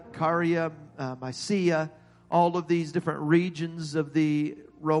Caria, Mysia, all of these different regions of the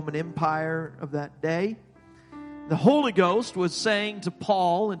Roman Empire of that day. The Holy Ghost was saying to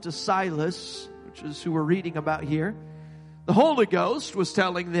Paul and to Silas, which is who we're reading about here, the Holy Ghost was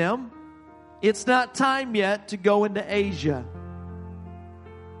telling them, it's not time yet to go into Asia.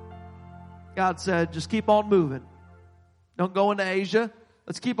 God said, just keep on moving. Don't go into Asia.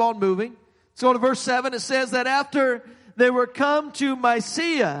 Let's keep on moving. Let's go to verse 7. It says that after they were come to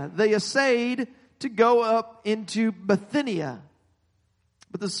Mysia, they essayed to go up into Bithynia.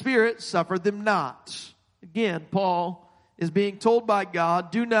 But the Spirit suffered them not. Again, Paul is being told by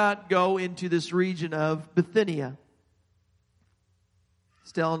God, do not go into this region of Bithynia.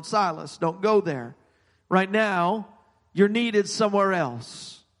 He's telling Silas, don't go there. Right now, you're needed somewhere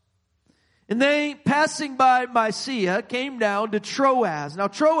else. And they, passing by Mysia, came down to Troas. Now,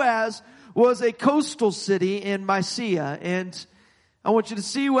 Troas was a coastal city in Mysia. And I want you to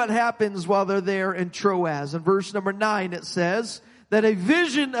see what happens while they're there in Troas. In verse number 9, it says that a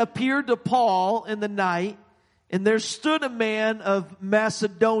vision appeared to Paul in the night, and there stood a man of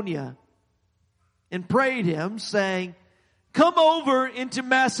Macedonia and prayed him, saying, come over into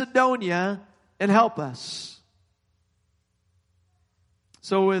Macedonia and help us.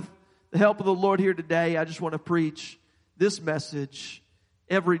 So with the help of the Lord here today, I just want to preach this message,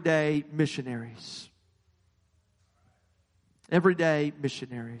 everyday missionaries. Everyday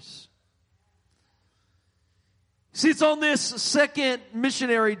missionaries. See, it's on this second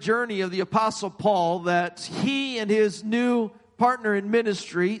missionary journey of the Apostle Paul that he and his new partner in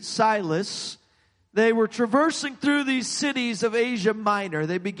ministry, Silas, they were traversing through these cities of Asia Minor.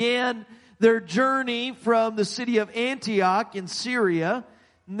 They began their journey from the city of Antioch in Syria.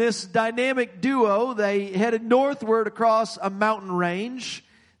 And this dynamic duo, they headed northward across a mountain range.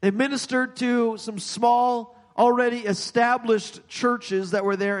 They ministered to some small, already established churches that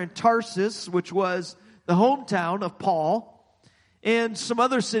were there in Tarsus, which was the hometown of Paul, and some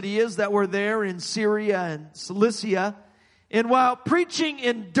other cities that were there in Syria and Cilicia. And while preaching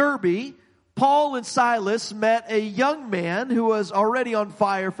in Derbe, Paul and Silas met a young man who was already on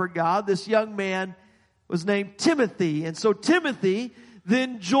fire for God. This young man was named Timothy. And so Timothy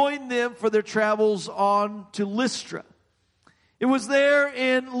then joined them for their travels on to Lystra. It was there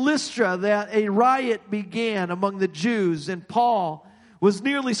in Lystra that a riot began among the Jews, and Paul was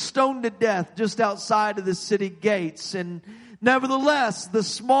nearly stoned to death just outside of the city gates. And nevertheless, the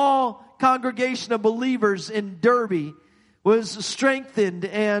small congregation of believers in Derbe was strengthened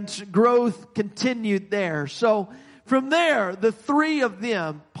and growth continued there. So from there, the three of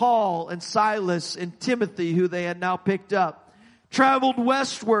them, Paul and Silas and Timothy, who they had now picked up, traveled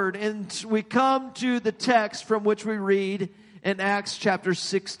westward, and we come to the text from which we read in Acts chapter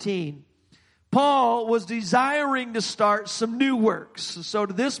 16. Paul was desiring to start some new works. So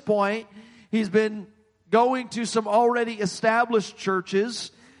to this point, he's been going to some already established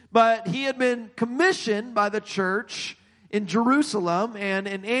churches, but he had been commissioned by the church in Jerusalem and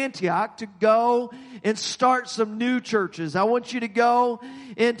in Antioch to go and start some new churches. I want you to go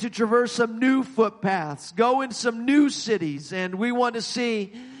and to traverse some new footpaths, go in some new cities, and we want to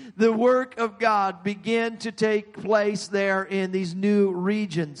see the work of God begin to take place there in these new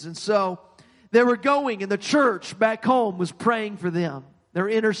regions. And so they were going, and the church back home was praying for them. They're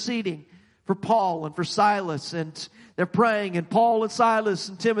interceding for Paul and for Silas, and they're praying, and Paul and Silas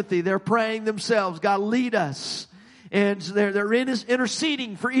and Timothy, they're praying themselves, God, lead us. And they're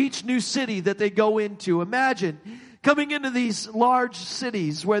interceding for each new city that they go into. Imagine coming into these large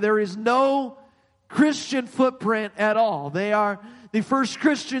cities where there is no Christian footprint at all. They are the first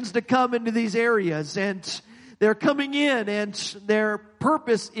Christians to come into these areas, and they're coming in, and their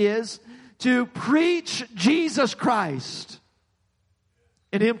purpose is to preach Jesus Christ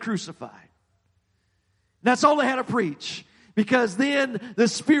and Him crucified. That's all they had to preach, because then the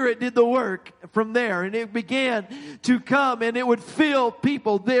Spirit did the work from there, and it began to come, and it would fill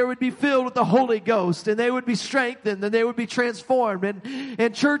people. They would be filled with the Holy Ghost, and they would be strengthened, and they would be transformed,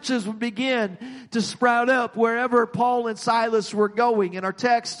 and churches would begin to sprout up wherever Paul and Silas were going. And our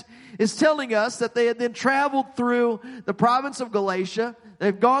text is telling us that they had then traveled through the province of Galatia.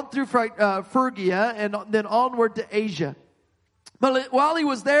 They've gone through Phrygia and then onward to Asia. But while he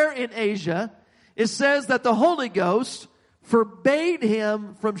was there in Asia, it says that the Holy Ghost forbade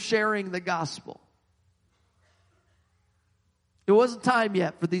him from sharing the gospel. It wasn't time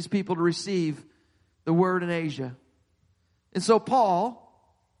yet for these people to receive the word in Asia. And so Paul,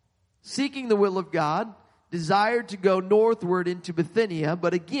 seeking the will of God, desired to go northward into Bithynia,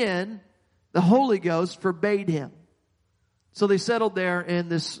 but again, the Holy Ghost forbade him. So they settled there in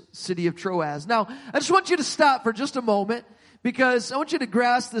this city of Troas. Now, I just want you to stop for just a moment, Because I want you to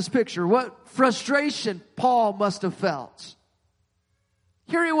grasp this picture. What frustration Paul must have felt.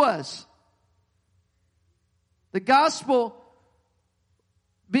 Here he was. The gospel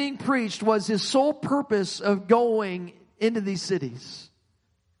being preached was his sole purpose of going into these cities.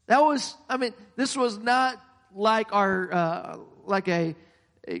 This was not like like a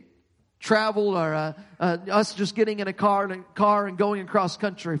travel or us just getting in a car and going across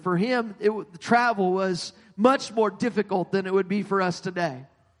country. For him, the travel was much more difficult than it would be for us today.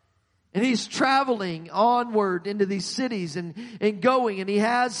 And he's traveling onward into these cities and going, and he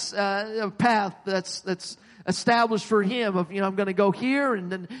has a path that's established for him of, I'm going to go here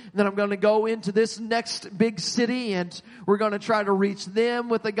and then I'm going to go into this next big city, and we're going to try to reach them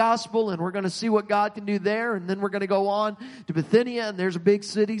with the gospel, and we're going to see what God can do there, and then we're going to go on to Bithynia, and there's big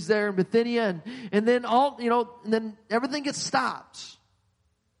cities there in Bithynia, and then and then everything gets stopped.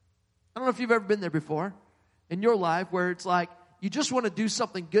 I don't know if you've ever been there before in your life where it's like you just want to do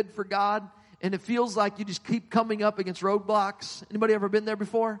something good for God, and it feels like you just keep coming up against roadblocks. Anybody ever been there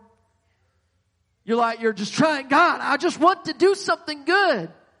before? You're just trying, God, I just want to do something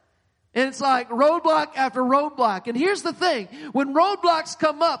good. And it's like roadblock after roadblock. And here's the thing. When roadblocks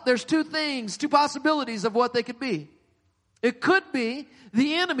come up, there's two possibilities of what they could be. It could be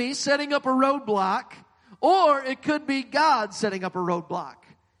the enemy setting up a roadblock, or it could be God setting up a roadblock.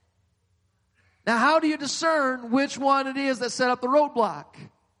 Now, how do you discern which one it is that set up the roadblock?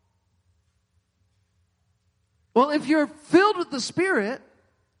 Well, if you're filled with the Spirit,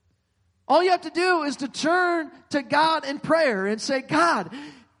 all you have to do is to turn to God in prayer and say, God,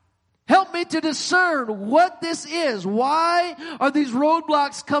 help me to discern what this is. Why are these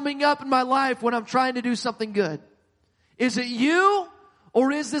roadblocks coming up in my life when I'm trying to do something good? Is it you,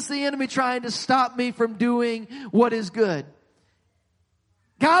 or is this the enemy trying to stop me from doing what is good?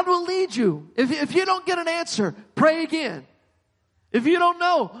 God will lead you. If you don't get an answer, pray again. If you don't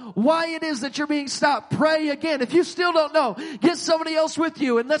know why it is that you're being stopped, pray again. If you still don't know, get somebody else with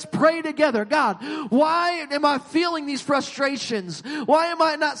you and let's pray together. God, why am I feeling these frustrations? Why am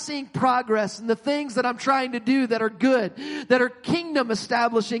I not seeing progress in the things that I'm trying to do that are good, that are kingdom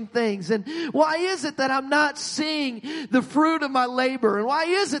establishing things? And why is it that I'm not seeing the fruit of my labor? And why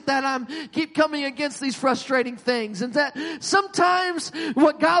is it that I'm keep coming against these frustrating things? And that sometimes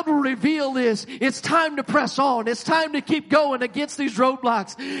what God will reveal is it's time to press on. It's time to keep going against these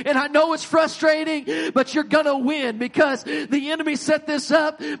roadblocks. And I know it's frustrating, but you're gonna win because the enemy set this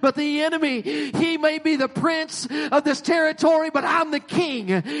up, but the enemy, he may be the prince of this territory, but I'm the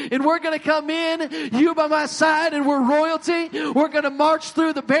king. And we're gonna come in, you by my side, and we're royalty. We're gonna march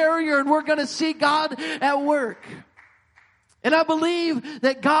through the barrier and we're gonna see God at work. And I believe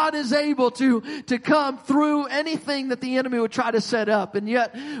that God is able to come through anything that the enemy would try to set up. And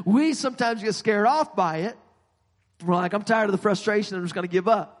yet we sometimes get scared off by it. We're like, I'm tired of the frustration. I'm just going to give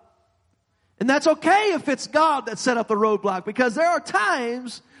up. And that's okay if it's God that set up the roadblock, because there are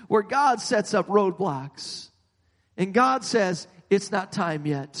times where God sets up roadblocks. And God says, it's not time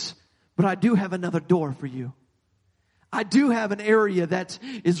yet, but I do have another door for you. I do have an area that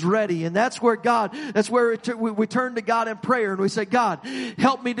is ready. And that's where we turn to God in prayer and we say, God,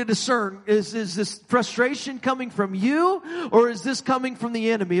 help me to discern. Is this frustration coming from you, or is this coming from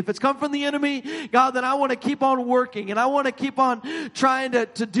the enemy? If it's come from the enemy, God, then I want to keep on working and I want to keep on trying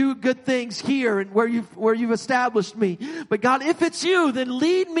to do good things here and where you've established me. But God, if it's you, then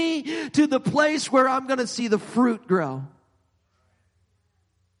lead me to the place where I'm going to see the fruit grow.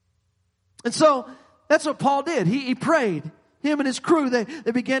 And so, that's what Paul did. He prayed. Him and his crew, they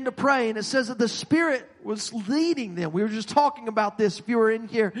began to pray. And it says that the Spirit was leading them. We were just talking about this if you were in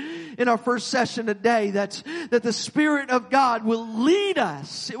here in our first session today. That the Spirit of God will lead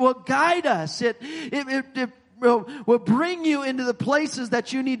us. It will guide us. It will bring you into the places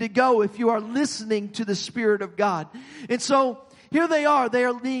that you need to go if you are listening to the Spirit of God. And so here they are. They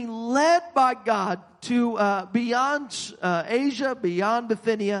are being led by God to beyond Asia, beyond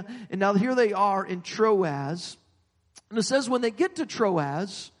Bithynia, and now here they are in Troas. And it says when they get to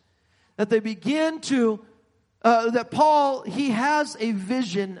Troas, that they begin to that Paul, he has a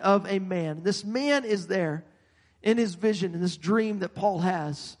vision of a man. This man is there in his vision, in this dream that Paul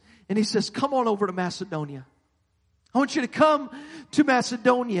has, and he says, "Come on over to Macedonia. I want you to come to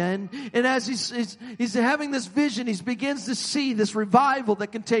Macedonia." And as he's having this vision, he begins to see this revival that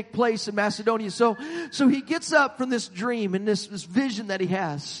can take place in Macedonia. So he gets up from this dream and this vision that he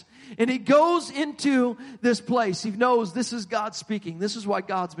has. And he goes into this place. He knows this is God speaking. This is why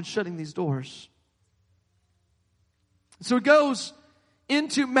God's been shutting these doors. So he goes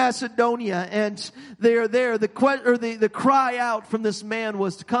into Macedonia, and they are there. The cry out from this man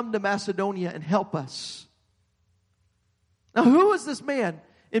was to come to Macedonia and help us. Now, who is this man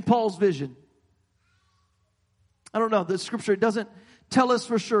in Paul's vision? I don't know. The scripture doesn't tell us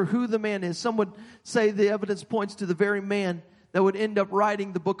for sure who the man is. Some would say the evidence points to the very man that would end up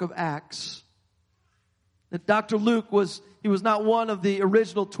writing the book of Acts. That Dr. Luke was not one of the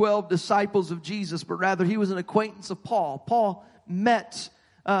original 12 disciples of Jesus, but rather he was an acquaintance of Paul. Paul met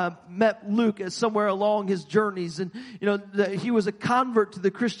Luke somewhere along his journeys, and he was a convert to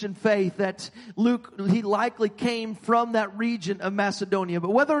the Christian faith. That Luke, he likely came from that region of Macedonia.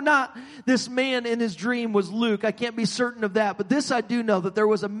 But whether or not this man in his dream was Luke, I can't be certain of that. But this I do know, that there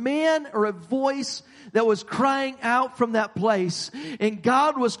was a man or a voice that was crying out from that place, and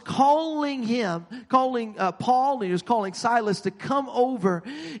God was calling Paul, and he was calling Silas to come over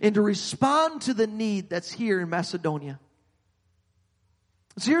and to respond to the need that's here in Macedonia.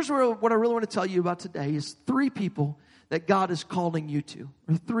 So here's what I really want to tell you about today is 3 people that God is calling you to,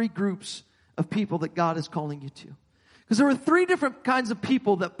 or 3 groups of people that God is calling you to. Because there were 3 different kinds of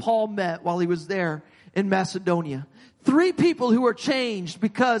people that Paul met while he was there in Macedonia. 3 people who were changed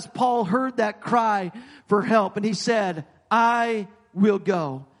because Paul heard that cry for help, and he said, I will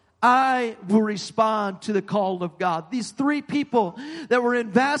go. I will respond to the call of God. These 3 people that were in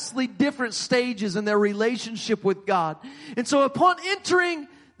vastly different stages in their relationship with God. And so upon entering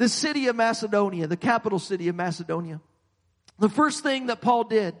the city of Macedonia, the capital city of Macedonia, the first thing that Paul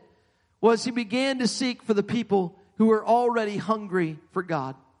did was he began to seek for the people who were already hungry for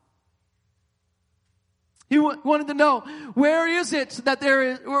God. He wanted to know, where is it that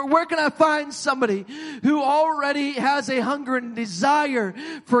there is, or where can I find somebody who already has a hunger and desire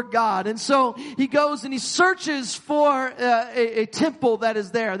for God? And so he goes and he searches for a temple that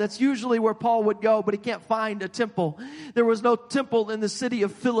is there. That's usually where Paul would go, but he can't find a temple. There was no temple in the city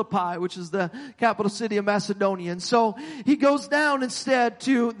of Philippi, which is the capital city of Macedonia. And so he goes down instead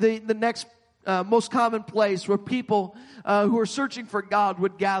to the next most common place where people who are searching for God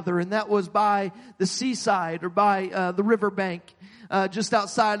would gather, and that was by the seaside or by the riverbank just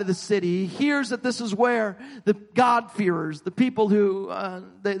outside of the city. He hears that this is where the God-fearers, the people who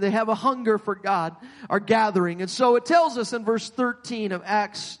they have a hunger for God, are gathering. And so it tells us in verse 13 of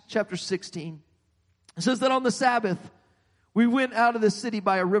Acts chapter 16, it says that on the Sabbath we went out of the city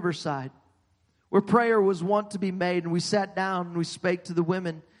by a riverside where prayer was wont to be made, and we sat down and we spake to the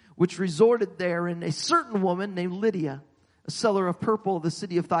women which resorted there, and a certain woman named Lydia, a seller of purple of the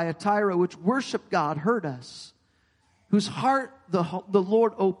city of Thyatira, which worshiped God, heard us, whose heart the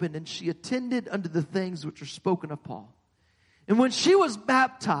Lord opened, and she attended unto the things which are spoken of Paul. And when she was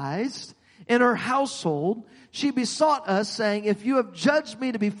baptized in her household, she besought us, saying, if you have judged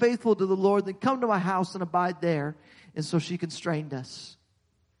me to be faithful to the Lord, then come to my house and abide there. And so she constrained us.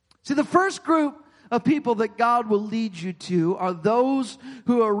 See, the first group of people that God will lead you to are those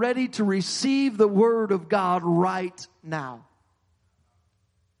who are ready to receive the word of God right now.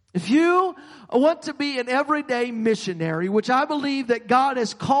 If you want to be an everyday missionary, which I believe that God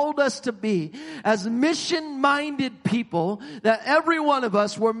has called us to be, as mission-minded people, that every one of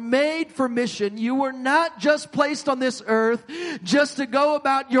us were made for mission. You were not just placed on this earth just to go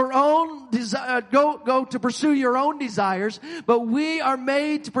about your own go to pursue your own desires, but we are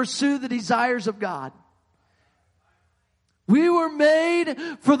made to pursue the desires of God. We were made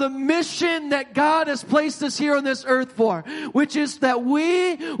for the mission that God has placed us here on this earth for, which is that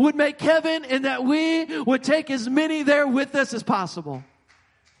we would make heaven and that we would take as many there with us as possible.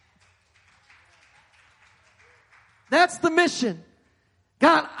 That's the mission.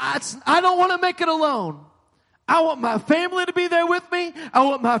 God, I don't want to make it alone. I want my family to be there with me. I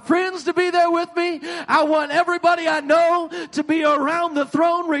want my friends to be there with me. I want everybody I know to be around the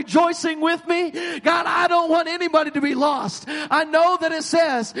throne rejoicing with me. God, I don't want anybody to be lost. I know that it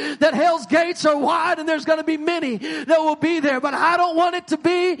says that hell's gates are wide and there's going to be many that will be there, but I don't want it to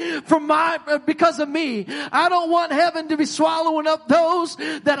be because of me. I don't want heaven to be swallowing up those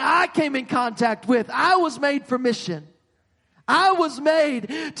that I came in contact with. I was made for mission. I was made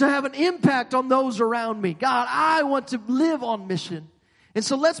to have an impact on those around me. God, I want to live on mission. And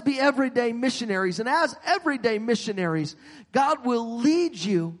so let's be everyday missionaries. And as everyday missionaries, God will lead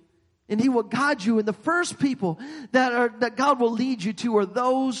you and He will guide you. And the first people that God will lead you to are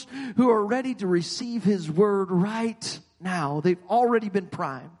those who are ready to receive His word right now. They've already been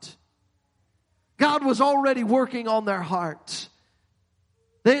primed. God was already working on their heart.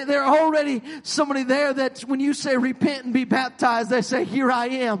 They're already somebody there that when you say repent and be baptized, they say, here I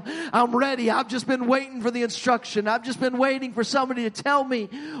am. I'm ready. I've just been waiting for the instruction. I've just been waiting for somebody to tell me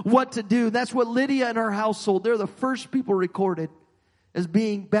what to do. That's what Lydia and her household, they're the first people recorded as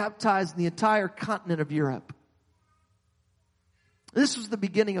being baptized in the entire continent of Europe. This was the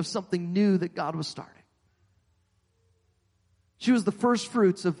beginning of something new that God was starting. She was the first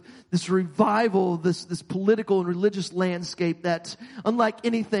fruits of this revival, this political and religious landscape that, unlike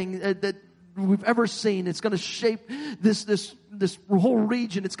anything that we've ever seen, it's going to shape this whole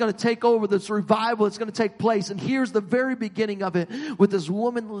region. It's going to take over this revival. It's going to take place. And here's the very beginning of it with this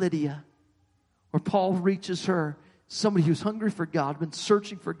woman, Lydia, where Paul reaches her, somebody who's hungry for God, been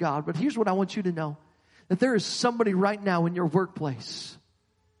searching for God. But here's what I want you to know, that there is somebody right now in your workplace.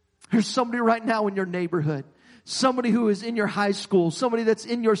 There's somebody right now in your neighborhood. Somebody who is in your high school, somebody that's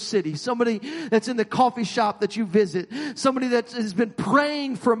in your city, somebody that's in the coffee shop that you visit, somebody that has been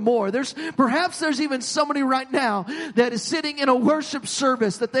praying for more. Perhaps there's even somebody right now that is sitting in a worship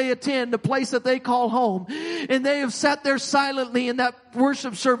service that they attend, a place that they call home, and they have sat there silently in that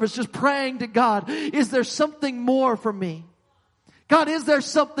worship service just praying to God. Is there something more for me? God, is there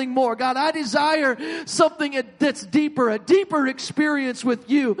something more? God, I desire something that's deeper, a deeper experience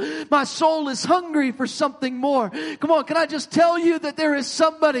with you. My soul is hungry for something more. Come on, can I just tell you that there is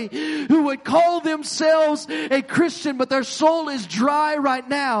somebody who would call themselves a Christian, but their soul is dry right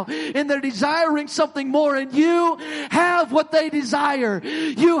now, and they're desiring something more, and you have what they desire.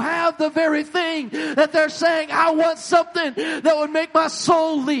 You have the very thing that they're saying, I want something that would make my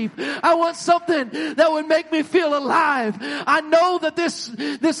soul leap. I want something that would make me feel alive. I know that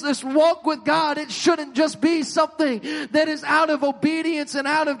this walk with God, it shouldn't just be something that is out of obedience and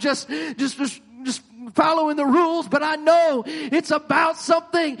out of just following the rules, but I know it's about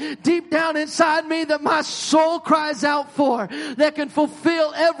something deep down inside me that my soul cries out for, that can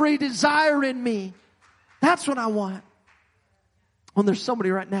fulfill every desire in me. That's what I want. When there's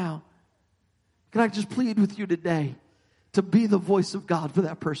somebody right now, can I just plead with you today to be the voice of God for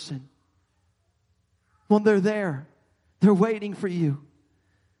that person? When they're there, they're waiting for you.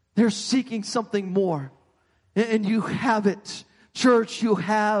 They're seeking something more. And you have it. Church, you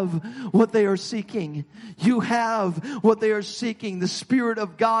have what they are seeking. You have what they are seeking. The Spirit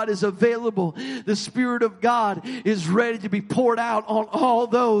of God is available. The Spirit of God is ready to be poured out on all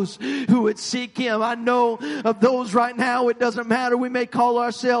those who would seek Him. I know of those right now. It doesn't matter. We may call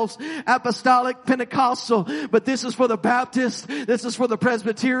ourselves Apostolic Pentecostal, but this is for the Baptist. This is for the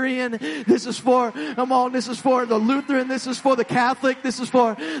Presbyterian. This is for the Lutheran. This is for the Catholic. This is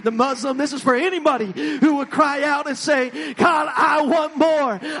for the Muslim. This is for anybody who would cry out and say, God, I want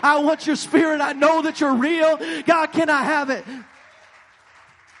more. I want your Spirit. I know that you're real. God, can I have it?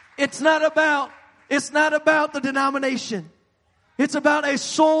 It's not about the denomination. It's about a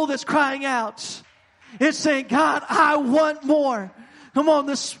soul that's crying out. It's saying, God, I want more. Come on,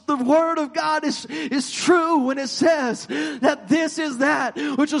 the Word of God is true when it says that this is that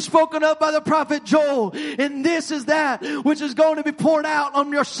which was spoken of by the prophet Joel, and this is that which is going to be poured out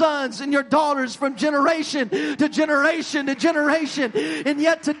on your sons and your daughters from generation to generation to generation. And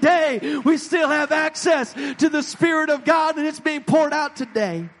yet today, we still have access to the Spirit of God, and it's being poured out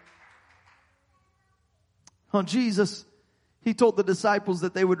today. On Jesus, He told the disciples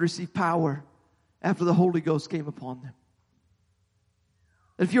that they would receive power after the Holy Ghost came upon them.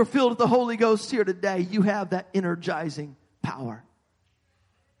 If you're filled with the Holy Ghost here today, you have that energizing power.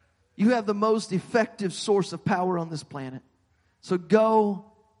 You have the most effective source of power on this planet. So go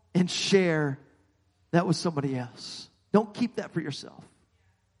and share that with somebody else. Don't keep that for yourself.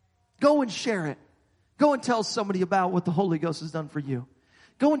 Go and share it. Go and tell somebody about what the Holy Ghost has done for you.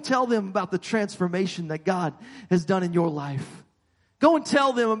 Go and tell them about the transformation that God has done in your life. Go and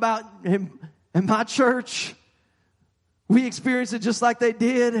tell them about Him. In my church, we experience it just like they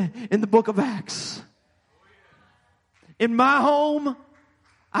did in the book of Acts. In my home,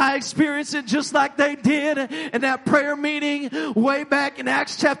 I experienced it just like they did in that prayer meeting way back in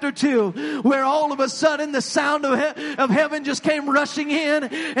Acts chapter 2, where all of a sudden the sound of heaven just came rushing in,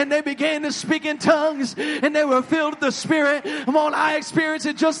 and they began to speak in tongues, and they were filled with the Spirit. Come on, I experienced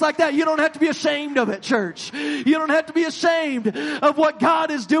it just like that. You don't have to be ashamed of it, church. You don't have to be ashamed of what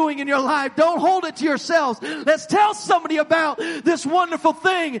God is doing in your life. Don't hold it to yourselves. Let's tell somebody about this wonderful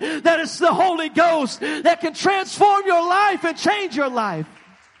thing that is the Holy Ghost that can transform your life and change your life.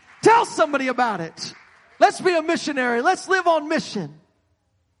 Tell somebody about it. Let's be a missionary. Let's live on mission.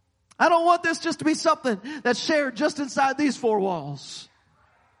 I don't want this just to be something that's shared just inside these four walls.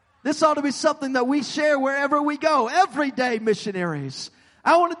 This ought to be something that we share wherever we go. Everyday missionaries.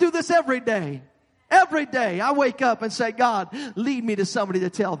 I want to do this every day. Every day I wake up and say, God, lead me to somebody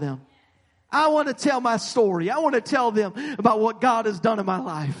to tell them. I want to tell my story. I want to tell them about what God has done in my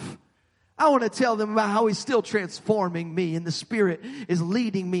life. I want to tell them about how He's still transforming me, and the Spirit is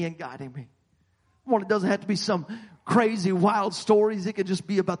leading me and guiding me. It doesn't have to be some crazy, wild stories. It could just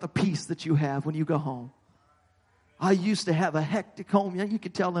be about the peace that you have when you go home. I used to have a hectic home. You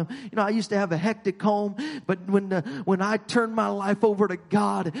could tell them, I used to have a hectic home, but when I turned my life over to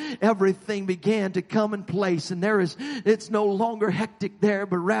God, everything began to come in place, and it's no longer hectic there,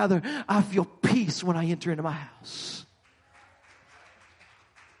 but rather I feel peace when I enter into my house.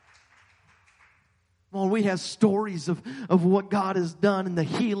 Well, we have stories of what God has done and the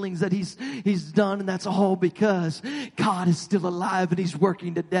healings that He's done, and that's all because God is still alive and He's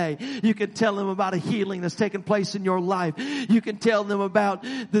working today. You can tell them about a healing that's taken place in your life. You can tell them about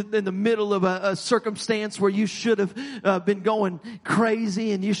in the middle of a circumstance where you should have been going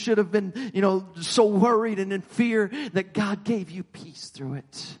crazy and you should have been, so worried and in fear, that God gave you peace through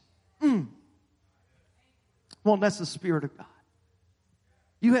it. Well, that's the Spirit of God.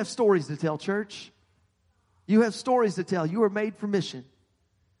 You have stories to tell, church. You have stories to tell. You are made for mission.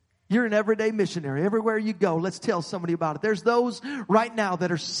 You're an everyday missionary. Everywhere you go, let's tell somebody about it. There's those right now that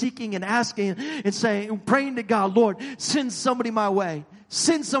are seeking and asking and saying, praying to God, Lord, send somebody my way.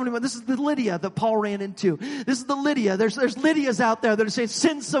 Send somebody. This is the Lydia that Paul ran into. This is the Lydia. There's Lydias out there that are saying,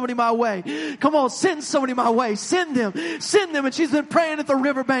 send somebody my way. Come on, send somebody my way. Send them. Send them. And she's been praying at the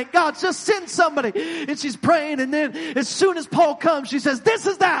riverbank. God, just send somebody. And she's praying. And then as soon as Paul comes, she says, this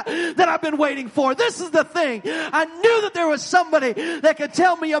is that I've been waiting for. This is the thing. I knew that there was somebody that could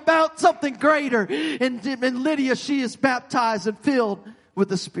tell me about something greater. And Lydia, she is baptized and filled with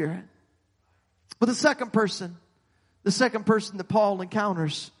the Spirit. But the second person that Paul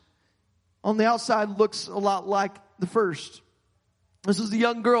encounters on the outside looks a lot like the first. This is the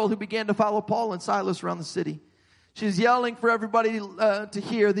young girl who began to follow Paul and Silas around the city. She's yelling for everybody to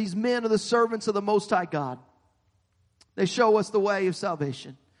hear, these men are the servants of the Most High God. They show us the way of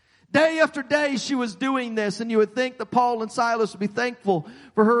salvation. Day after day she was doing this, and you would think that Paul and Silas would be thankful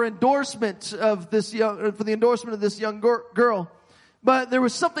for her endorsement of this young girl. But there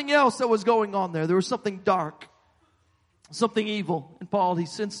was something else that was going on there. There was something dark. Something evil. And Paul, he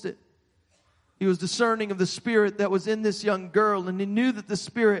sensed it. He was discerning of the spirit that was in this young girl. And he knew that the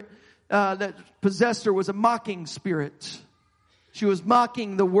spirit that possessed her was a mocking spirit. She was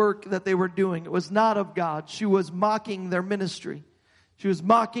mocking the work that they were doing. It was not of God. She was mocking their ministry. She was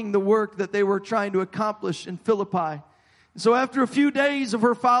mocking the work that they were trying to accomplish in Philippi. And so after a few days of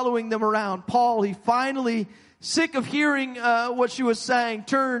her following them around, Paul, he finally, sick of hearing what she was saying,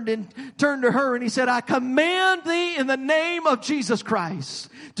 turned to her and he said, I command thee in the name of Jesus Christ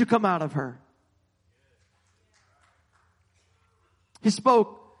to come out of her. He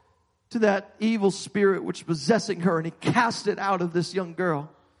spoke to that evil spirit which was possessing her, and he cast it out of this young girl.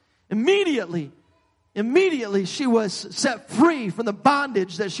 Immediately she was set free from the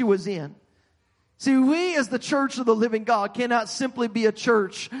bondage that she was in. See, we as the church of the living God cannot simply be a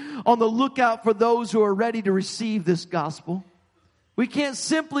church on the lookout for those who are ready to receive this gospel. We can't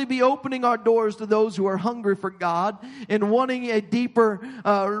simply be opening our doors to those who are hungry for God and wanting a deeper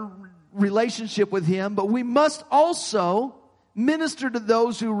relationship with Him, but we must also minister to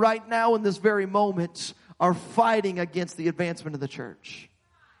those who right now in this very moment are fighting against the advancement of the church.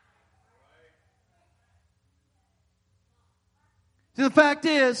 See, the fact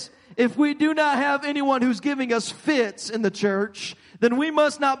is, if we do not have anyone who's giving us fits in the church, then we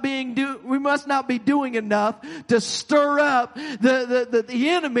must not be doing enough to stir up the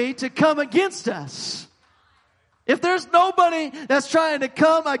enemy to come against us. If there's nobody that's trying to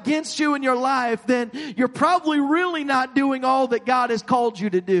come against you in your life, then you're probably really not doing all that God has called you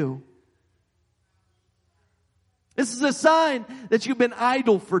to do. This is a sign that you've been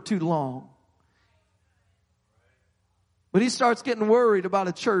idle for too long. But he starts getting worried about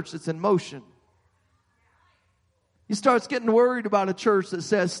a church that's in motion. He starts getting worried about a church that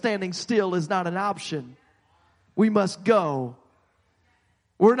says standing still is not an option. We must go.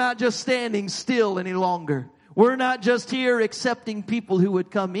 We're not just standing still any longer. We're not just here accepting people who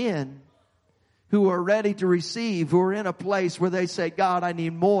would come in, who are ready to receive, who are in a place where they say, God, I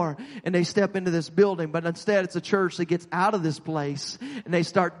need more. And they step into this building. But instead, it's a church that gets out of this place and they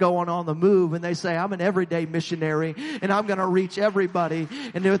start going on the move. And they say, I'm an everyday missionary and I'm going to reach everybody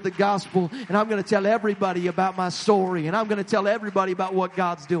and with the gospel. And I'm going to tell everybody about my story. And I'm going to tell everybody about what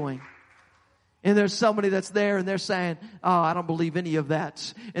God's doing. And there's somebody that's there and they're saying, oh, I don't believe any of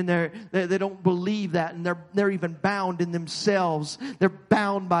that. And they don't believe that. And they're even bound in themselves. They're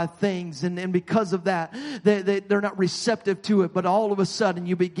bound by things. And because of that, they're not receptive to it. But all of a sudden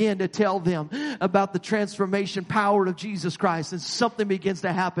you begin to tell them about the transformation power of Jesus Christ, and something begins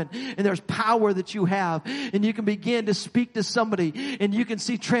to happen, and there's power that you have, and you can begin to speak to somebody, and you can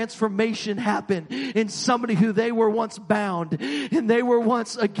see transformation happen in somebody who they were once bound, and they were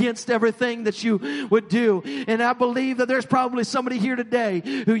once against everything that you would do. And I believe that there's probably somebody here today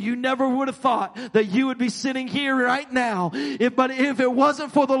who you never would have thought that you would be sitting here right now. But if it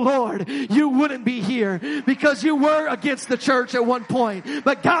wasn't for the Lord, you wouldn't be here, because you were against the church at one point.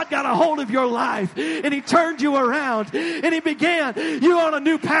 But God got a hold of your life, and He turned you around, and He began you on a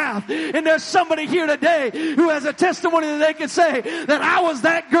new path. And there's somebody here today who has a testimony that they can say that I was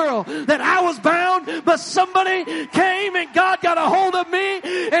that girl, that I was bound, but somebody came and God got a hold of me.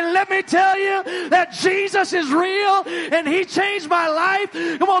 And let me tell you that Jesus is real, and He changed my life.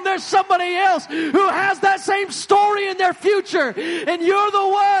 Come on, there's somebody else who has that same story in their future, and you're the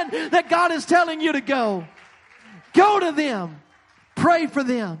one that God is telling you to go. Go to them. Pray for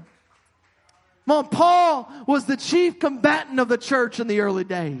them. Come on, Paul was the chief combatant of the church in the early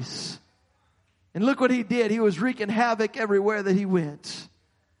days. And look what he did. He was wreaking havoc everywhere that he went.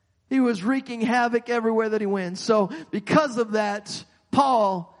 He was wreaking havoc everywhere that he went. So because of that,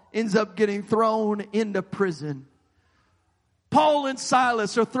 Paul ends up getting thrown into prison. Paul and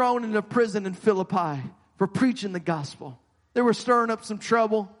Silas are thrown into prison in Philippi for preaching the gospel. They were stirring up some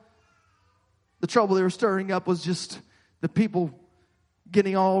trouble. The trouble they were stirring up was just the people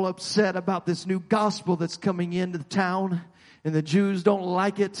getting all upset about this new gospel that's coming into the town. And the Jews don't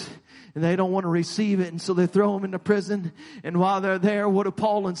like it, and they don't want to receive it, and so they throw them into prison. And while they're there, what do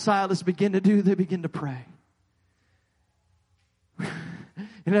Paul and Silas begin to do? They begin to pray.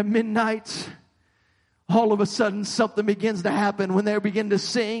 And at midnight, all of a sudden something begins to happen when they begin to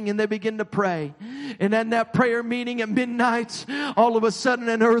sing and they begin to pray. And in that prayer meeting at midnight, all of a sudden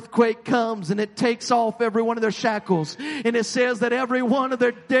an earthquake comes and it takes off every one of their shackles. And it says that every one of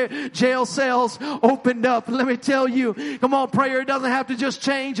their jail cells opened up. And let me tell you, come on, prayer doesn't have to just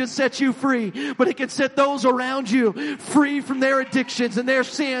change and set you free, but it can set those around you free from their addictions and their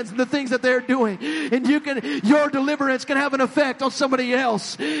sins and the things that they're doing. And your deliverance can have an effect on somebody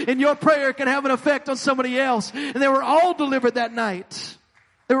else. And your prayer can have an effect on somebody else. And they were all delivered that night.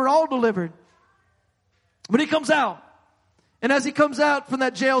 They were all delivered. But he comes out. And as he comes out from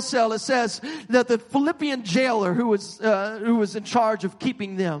that jail cell, it says that the Philippian jailer who was in charge of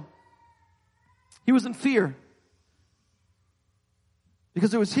keeping them, he was in fear.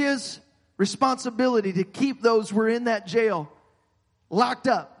 Because it was his responsibility to keep those who were in that jail locked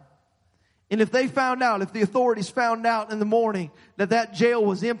up. And if they found out, if the authorities found out in the morning that that jail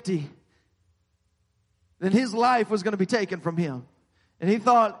was empty, then his life was going to be taken from him. And he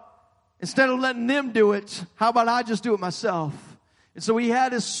thought, instead of letting them do it, how about I just do it myself? And so he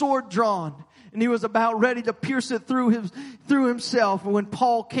had his sword drawn, and he was about ready to pierce it through himself. And when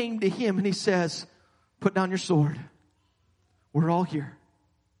Paul came to him and he says, put down your sword. We're all here.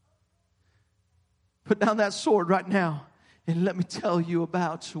 Put down that sword right now, and let me tell you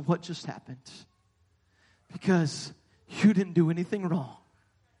about what just happened. Because you didn't do anything wrong.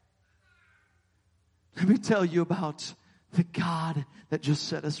 Let me tell you about the God that just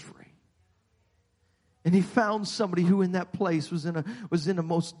set us free. And he found somebody who in that place was in a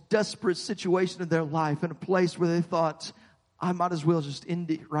most desperate situation of their life, in a place where they thought, I might as well just end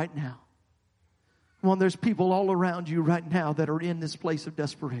it right now. Well, there's people all around you right now that are in this place of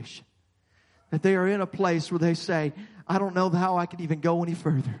desperation. That they are in a place where they say, I don't know how I can even go any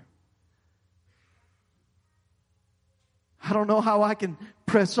further. I don't know how I can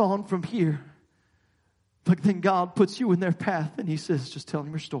press on from here. But then God puts you in their path and he says, just tell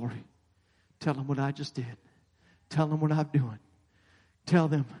them your story. Tell them what I just did. Tell them what I'm doing. Tell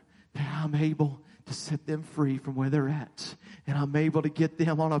them that I'm able to set them free from where they're at. And I'm able to get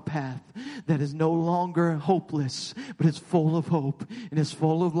them on a path that is no longer hopeless, but it's full of hope and it's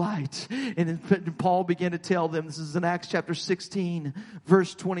full of light. And Paul began to tell them, this is in Acts chapter 16,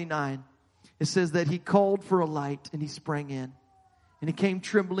 verse 29. It says that he called for a light and he sprang in. And he came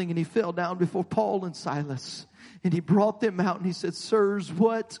trembling and he fell down before Paul and Silas. And he brought them out and he said, sirs,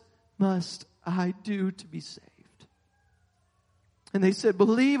 what must I do to be saved? And they said,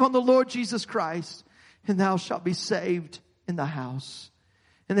 believe on the Lord Jesus Christ, and thou shalt be saved in the house.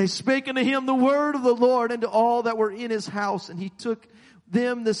 And they spake unto him the word of the Lord and to all that were in his house. And he took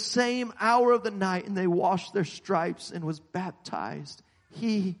them the same hour of the night, and they washed their stripes and was baptized,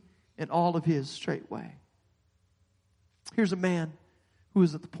 he and all of his straightway. Here's a man who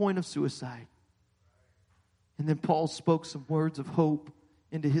was at the point of suicide. And then Paul spoke some words of hope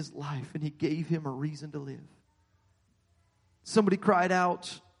into his life, and he gave him a reason to live. Somebody cried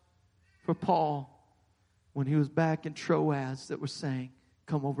out for Paul when he was back in Troas that was saying,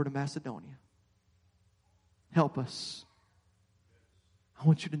 come over to Macedonia. help us. I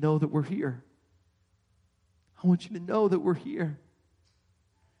want you to know that we're here. I want you to know that we're here.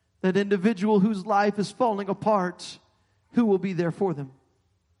 That individual whose life is falling apart, who will be there for them?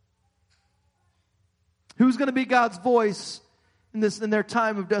 Who's going to be God's voice in their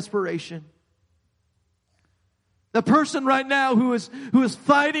time of desperation? The person right now who is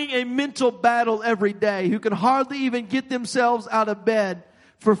fighting a mental battle every day, who can hardly even get themselves out of bed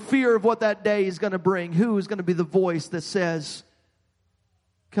for fear of what that day is going to bring. Who is going to be the voice that says,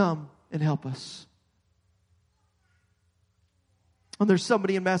 come and help us? And there's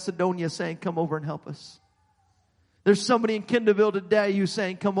somebody in Macedonia saying, come over and help us. There's somebody in Kendallville today who's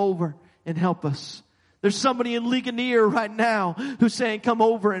saying, come over and help us. There's somebody in Ligonier right now who's saying, come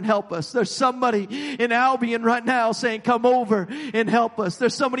over and help us. There's somebody in Albion right now saying, come over and help us.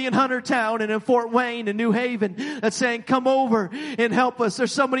 There's somebody in Huntertown and in Fort Wayne and New Haven that's saying, come over and help us.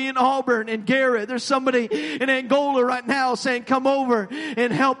 There's somebody in Auburn and Garrett. There's somebody in Angola right now saying, come over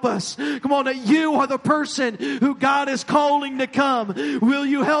and help us. Come on, that you are the person who God is calling to come. Will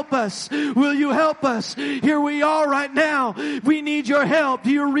you help us? Will you help us? Here we are right now. We need your help.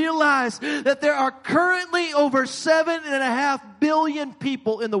 Do you realize that there are currently over 7.5 billion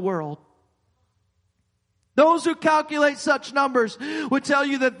people in the world? Those who calculate such numbers would tell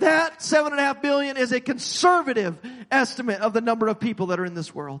you that 7.5 billion is a conservative estimate of the number of people that are in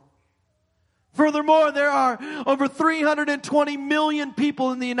this world. Furthermore, there are over 320 million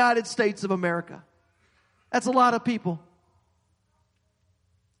people in the United States of America. That's a lot of people.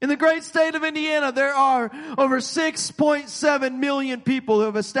 In the great state of Indiana, there are over 6.7 million people who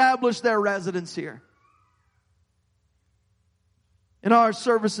have established their residence here. In our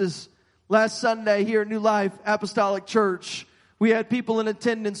services last Sunday here at New Life Apostolic Church, we had people in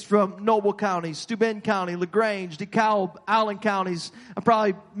attendance from Noble County, Steuben County, LaGrange, DeKalb, Allen counties. I'm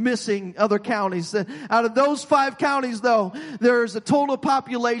probably missing other counties. Out of those 5 counties, though, there's a total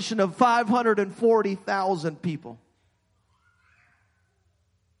population of 540,000 people.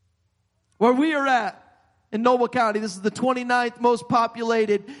 Where we are at in Noble County, this is the 29th most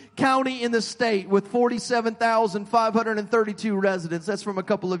populated county in the state with 47,532 residents. That's from a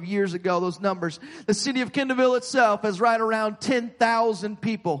couple of years ago, those numbers. The city of Kendallville itself has right around 10,000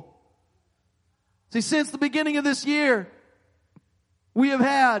 people. See, since the beginning of this year, we have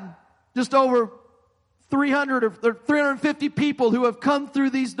had just over 300 or 350 people who have come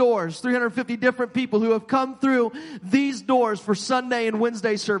through these doors, 350 different people who have come through these doors for Sunday and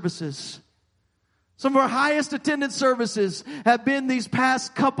Wednesday services. Some of our highest attended services have been these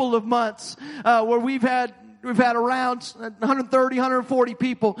past couple of months, where we've had around 130, 140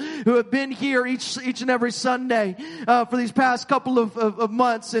 people who have been here each and every Sunday, for these past couple of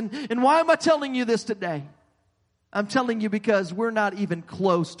months. And why am I telling you this today? I'm telling you because we're not even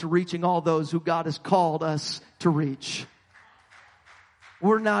close to reaching all those who God has called us to reach.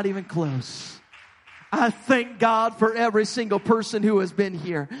 We're not even close. I thank God for every single person who has been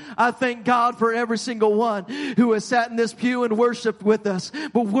here. I thank God for every single one who has sat in this pew and worshiped with us.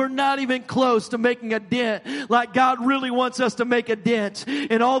 But we're not even close to making a dent like God really wants us to make a dent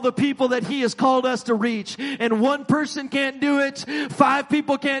in all the people that He has called us to reach. And one person can't do it. 5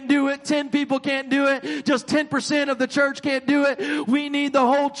 people can't do it. 10 people can't do it. Just 10% of the church can't do it. We need the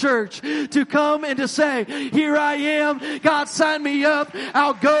whole church to come and to say, here I am. God, sign me up.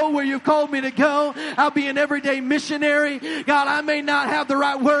 I'll go where you've called me to go. I'll be an everyday missionary. God, I may not have the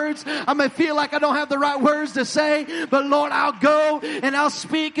right words. I may feel like I don't have the right words to say, but Lord, I'll go and I'll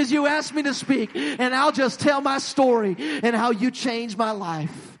speak as you ask me to speak. And I'll just tell my story and how you changed my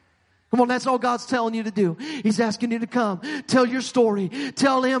life. Come on, that's all God's telling you to do. He's asking you to come. Tell your story.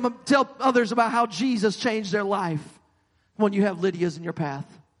 Tell others about how Jesus changed their life. Come on, you have Lydia's in your path.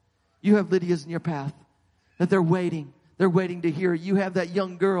 You have Lydia's in your path that they're waiting. They're waiting to hear. You have that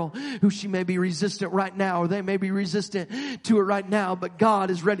young girl who she may be resistant right now, or they may be resistant to it right now, but God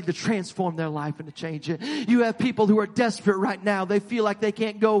is ready to transform their life and to change it. You have people who are desperate right now. They feel like they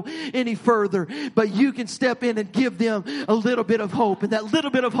can't go any further, but you can step in and give them a little bit of hope, and that little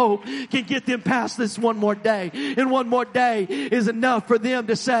bit of hope can get them past this one more day. And one more day is enough for them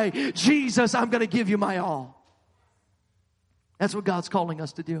to say, Jesus, I'm going to give you my all. That's what God's calling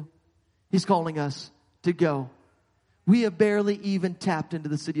us to do. He's calling us to go. We have barely even tapped into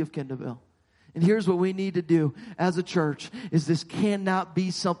the city of Kendallville. And here's what we need to do as a church is this cannot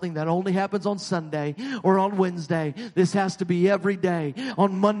be something that only happens on Sunday or on Wednesday. This has to be every day.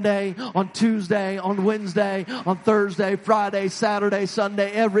 On Monday, on Tuesday, on Wednesday, on Thursday, Friday, Saturday,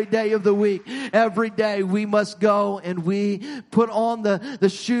 Sunday, every day of the week. Every day we must go and we put on the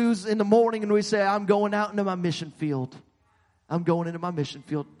shoes in the morning and we say, I'm going out into my mission field. I'm going into my mission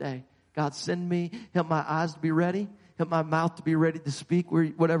field today. God, send me. Help my eyes to be ready. Help my mouth to be ready to speak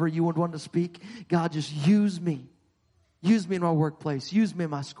whatever you would want to speak. God, just use me. Use me in my workplace. Use me in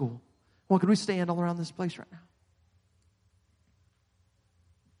my school. Well, could we stand all around this place right now?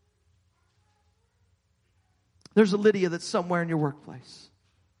 There's a Lydia that's somewhere in your workplace.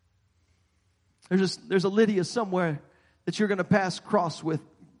 There's a Lydia somewhere that you're going to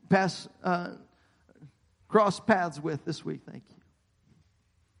cross paths with this week. Thank you.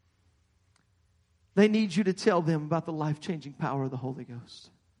 They need you to tell them about the life-changing power of the Holy Ghost.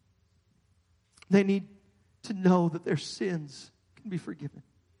 They need to know that their sins can be forgiven.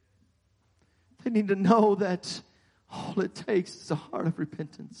 They need to know that all it takes is a heart of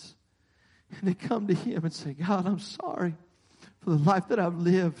repentance. And they come to Him and say, God, I'm sorry for the life that I've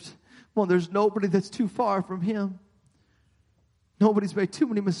lived. Well, there's nobody that's too far from Him. Nobody's made too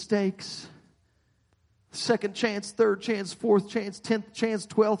many mistakes. Second chance, third chance, fourth chance, 10th chance,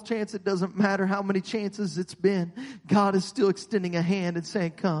 12th chance. It doesn't matter how many chances it's been. God is still extending a hand and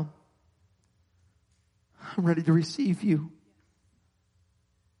saying, come. I'm ready to receive you.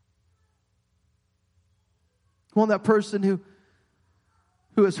 Well, that person who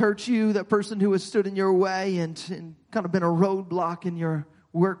has hurt you, that person who has stood in your way and kind of been a roadblock in your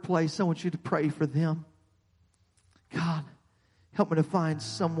workplace, I want you to pray for them. God, help me to find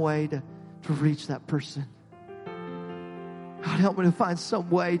some way to reach that person. God, help me to find some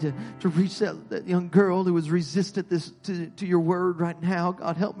way to reach that young girl who has resisted this to your word right now.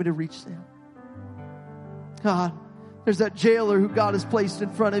 God, help me to reach them. God, there's that jailer who God has placed in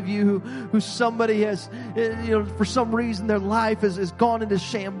front of you, who somebody has, for some reason their life has gone into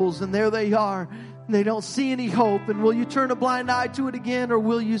shambles, and there they are, and they don't see any hope. And will you turn a blind eye to it again, or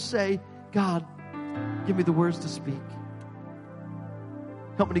will you say, God, give me the words to speak.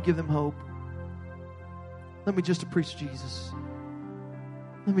 Help me to give them hope. Let me just preach Jesus.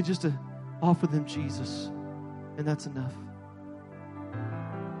 Let me just offer them Jesus, and that's enough.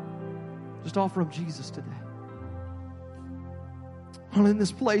 Just offer them Jesus today. Well, in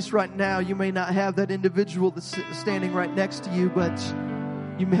this place right now, you may not have that individual that's standing right next to you, but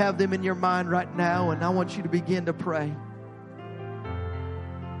you may have them in your mind right now, and I want you to begin to pray.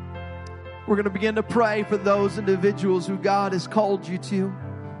 We're going to begin to pray for those individuals who God has called you to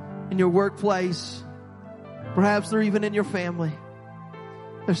in your workplace. Perhaps they're even in your family.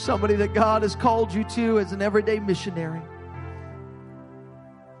 There's somebody that God has called you to as an everyday missionary.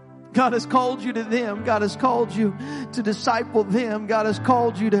 God has called you to them. God has called you to disciple them. God has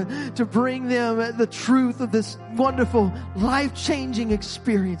called you to bring them the truth of this wonderful, life-changing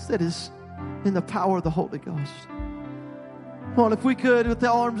experience that is in the power of the Holy Ghost. Well, if we could, with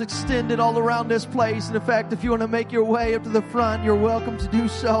the arms extended all around this place, and in fact, if you want to make your way up to the front, you're welcome to do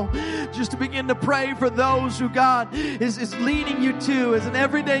so. Just to begin to pray for those who God is leading you to as an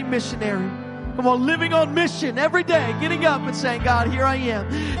everyday missionary. Come on, living on mission every day, getting up and saying, God, here I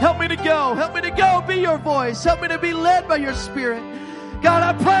am. Help me to go. Help me to go. Be your voice. Help me to be led by your Spirit. God,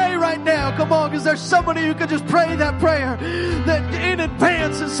 I pray right now, come on, because there's somebody who could just pray that prayer that in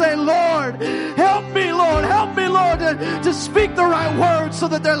advance and say, Lord, help me, Lord, to speak the right words so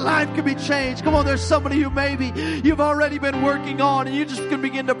that their life can be changed. Come on, there's somebody who maybe you've already been working on, and you just can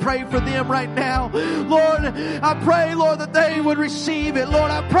begin to pray for them right now. Lord, I pray, Lord, that they would receive it.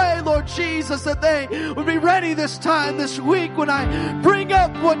 Lord, I pray, Lord Jesus, that they would be ready this time, this week, when I bring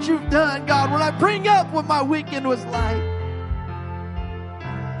up what you've done, God, when I bring up what my weekend was like.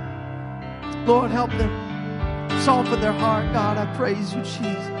 Lord, help them. Soften their heart, God. I praise you,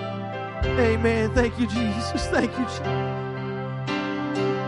 Jesus. Amen. Thank you, Jesus. Thank you, Jesus.